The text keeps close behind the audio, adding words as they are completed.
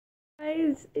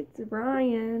guys, it's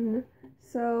Ryan.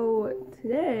 So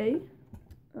today,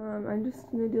 I'm just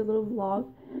gonna do a little vlog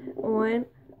on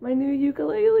my new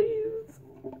ukuleles.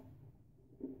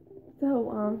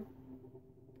 So,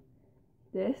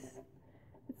 this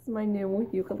is my new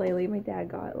ukulele. My dad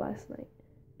got it last night.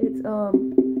 It's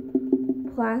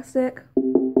plastic,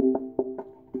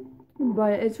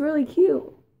 but it's really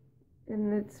cute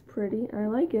and it's pretty. I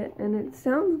like it and it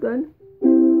sounds good.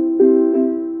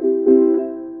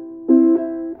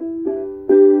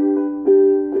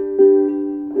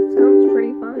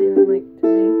 Like, to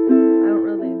me, I don't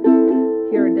really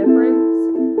hear a difference.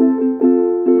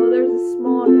 Well, there's a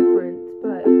small difference,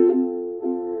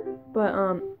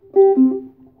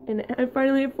 and I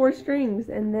finally have 4 strings,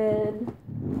 and then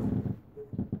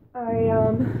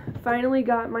I finally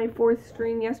got my 4th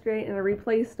string yesterday, and I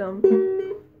replaced them.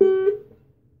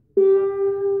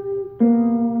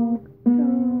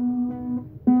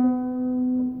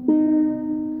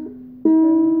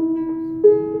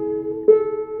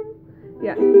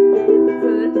 Yeah, so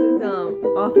this is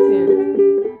off tune.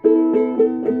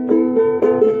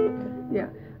 Yeah,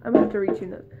 I'm gonna have to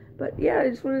retune those. But yeah, I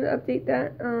just wanted to update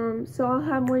that. So I'll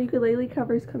have more ukulele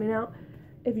covers coming out.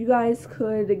 If you guys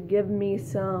could give me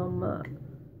some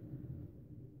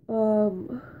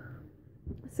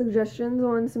suggestions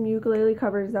on some ukulele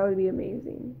covers, that would be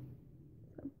amazing.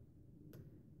 So,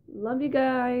 love you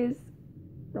guys.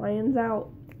 Ryan's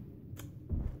out.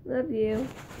 Love you.